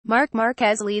Marc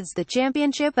Marquez leads the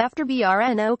championship after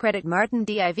BRNO credit Martin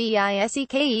Divisek.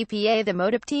 The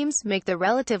Motogp teams make the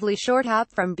relatively short hop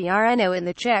from BRNO in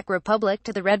the Czech Republic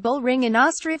to the Red Bull Ring in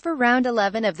Austria for round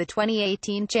 11 of the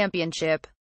 2018 championship.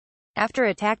 After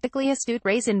a tactically astute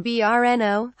race in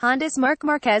BRNO, Honda's Marc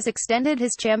Marquez extended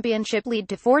his championship lead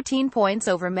to 14 points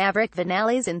over Maverick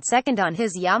Vinales in second on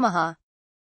his Yamaha.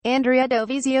 Andrea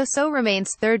Dovizioso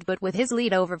remains third, but with his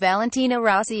lead over Valentino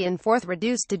Rossi in fourth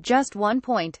reduced to just 1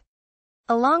 point.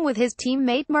 Along with his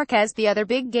teammate Marquez, the other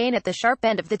big gain at the sharp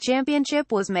end of the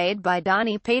championship was made by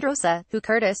Dani Pedrosa, who,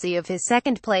 courtesy of his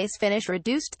second-place finish,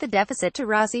 reduced the deficit to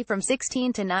Rossi from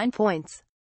 16 to 9 points.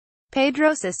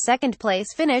 Pedrosa's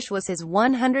second-place finish was his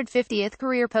 150th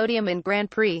career podium in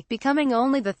Grand Prix, becoming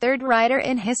only the third rider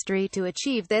in history to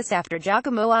achieve this after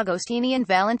Giacomo Agostini and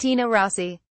Valentino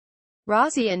Rossi.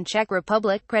 Rossi in Czech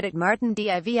Republic credit Martin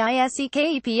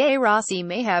Divisek. Rossi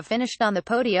may have finished on the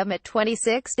podium at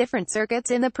 26 different circuits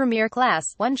in the Premier class,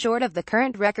 one short of the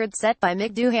current record set by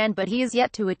Mick Doohan, but he is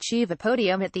yet to achieve a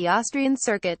podium at the Austrian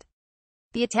circuit.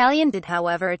 The Italian did,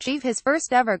 however, achieve his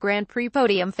first ever Grand Prix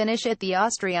podium finish at the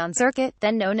Austrian circuit,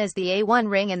 then known as the A1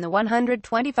 Ring, in the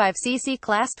 125cc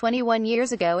class 21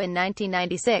 years ago in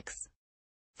 1996.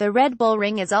 The Red Bull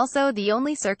Ring is also the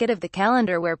only circuit of the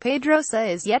calendar where Pedrosa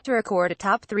is yet to record a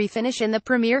top 3 finish in the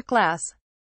Premier class.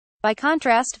 By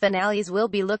contrast, Vinales will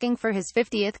be looking for his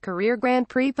 50th career Grand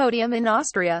Prix podium in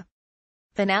Austria.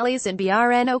 Vinales in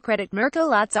BRNO credit Mirko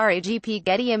Lazzari.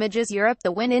 Getty Images Europe.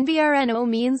 The win in BRNO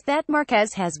means that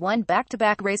Marquez has won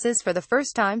back-to-back races for the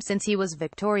first time since he was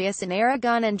victorious in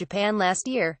Aragon and Japan last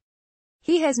year.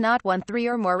 He has not won 3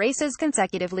 or more races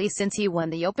consecutively since he won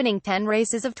the opening 10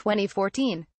 races of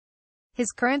 2014.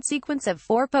 His current sequence of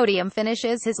 4 podium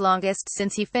finishes his longest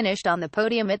since he finished on the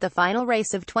podium at the final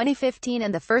race of 2015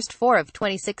 and the first 4 of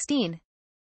 2016.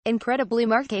 Incredibly,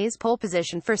 Marquez's pole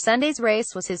position for Sunday's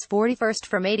race was his 41st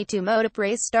from 82 Motogp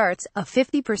race starts, a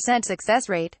 50% success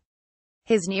rate.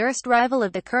 His nearest rival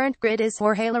of the current grid is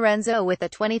Jorge Lorenzo, with a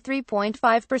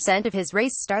 23.5% of his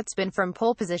race starts been from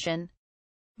pole position.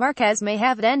 Marquez may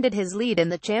have ended his lead in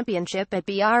the championship at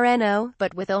BRNO,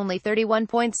 but with only 31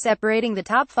 points separating the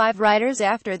top 5 riders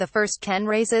after the first 10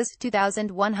 races,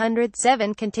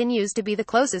 2,107 continues to be the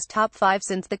closest top 5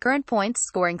 since the current points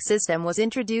scoring system was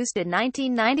introduced in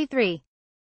 1993.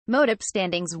 Motogp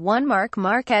standings: 1 Marc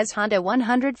Marquez Honda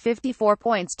 154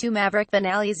 points, 2 Maverick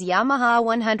Vinales Yamaha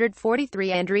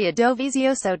 143, Andrea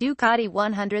Dovizioso Ducati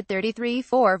 133,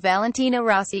 4 Valentino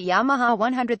Rossi Yamaha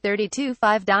 132,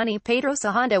 5 Dani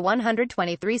Pedrosa Honda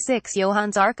 123, 6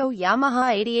 Johann Zarco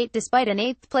Yamaha 88. Despite an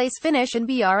 8th place finish in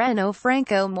BRNO,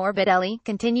 Franco Morbidelli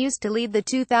continues to lead the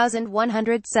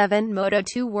 2,107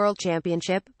 Moto2 World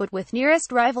Championship, but with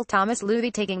nearest rival Thomas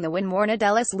Luthi taking the win,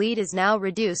 Morbidelli's lead is now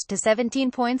reduced to 17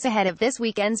 points ahead of this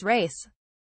weekend's race.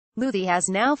 Luthi has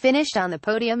now finished on the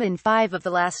podium in 5 of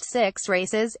the last 6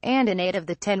 races, and in 8 of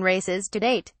the 10 races to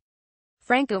date.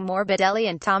 Franco Morbidelli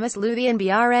and Thomas Luthi in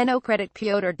BRNO credit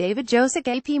Piotr David Josek.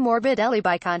 Morbidelli,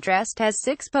 by contrast, has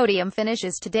 6 podium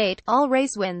finishes to date, all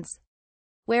race wins.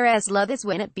 Whereas Luthi's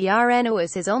win at BRNO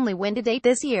is his only win to date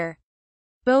this year.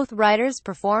 Both riders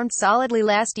performed solidly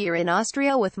last year in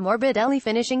Austria, with Morbidelli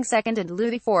finishing second and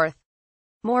Luthi fourth.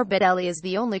 Morbidelli is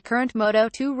the only current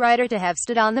Moto2 rider to have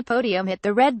stood on the podium at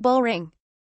the Red Bull Ring.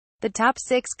 The top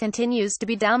 6 continues to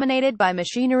be dominated by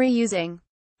machinery using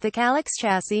the Calyx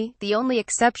chassis, the only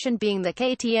exception being the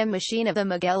KTM machine of the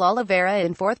Miguel Oliveira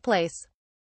in 4th place.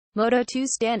 Moto2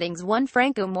 standings: 1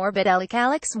 Franco Morbidelli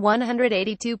Calyx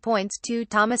 182 points, 2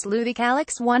 Thomas Luthi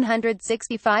Calyx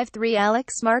 165, 3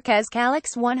 Alex Marquez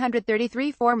Calyx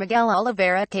 133, 4 Miguel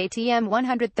Oliveira KTM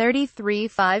 133,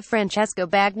 5 Francesco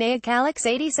Bagnaia Calyx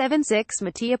 87, 6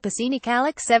 Mattia Passini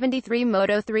Calyx 73.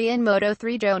 Moto3 in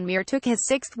Moto3, Joan Mir took his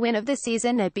 6th win of the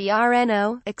season at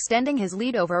BRNO, extending his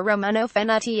lead over Romano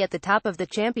Fenati at the top of the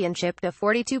championship to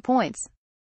 42 points.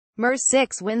 Mir's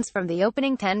 6 wins from the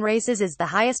opening 10 races is the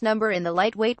highest number in the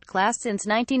lightweight class since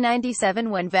 1997,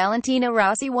 when Valentino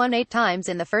Rossi won 8 times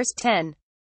in the first 10.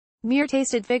 Mir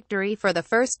tasted victory for the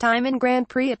first time in Grand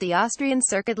Prix at the Austrian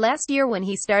circuit last year when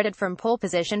he started from pole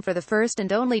position for the first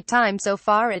and only time so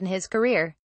far in his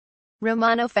career.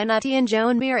 Romano Fenati and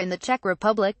Joan Mir in the Czech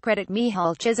Republic credit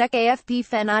Michal Chizek. AFP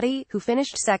Fenati, who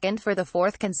finished second for the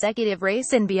 4th consecutive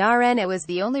race in BRNO, is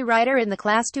the only rider in the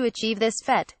class to achieve this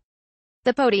feat.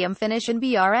 The podium finish in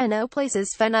BRNO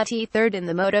places Fenati third in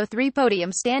the Moto3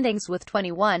 podium standings with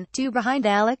 21, 2 behind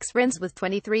Alex Rins with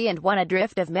 23 and 1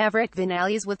 adrift of Maverick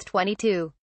Vinales with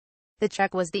 22. The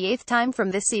Czech was the 8th time from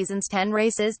this season's 10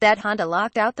 races that Honda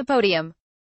locked out the podium.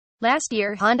 Last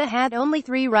year, Honda had only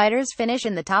 3 riders finish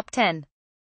in the top 10.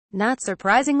 Not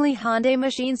surprisingly, Hyundai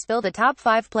machines fill the top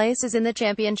 5 places in the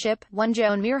championship. 1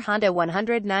 Joan Mir Honda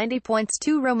 190 points,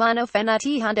 2 Romano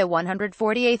Fenati Honda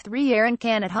 148, 3 Aaron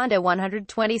Canet Honda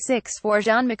 126, 4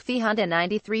 Jean McPhee Honda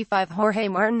 93, 5 Jorge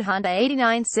Martin Honda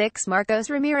 89, 6 Marcos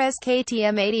Ramirez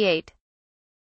KTM 88.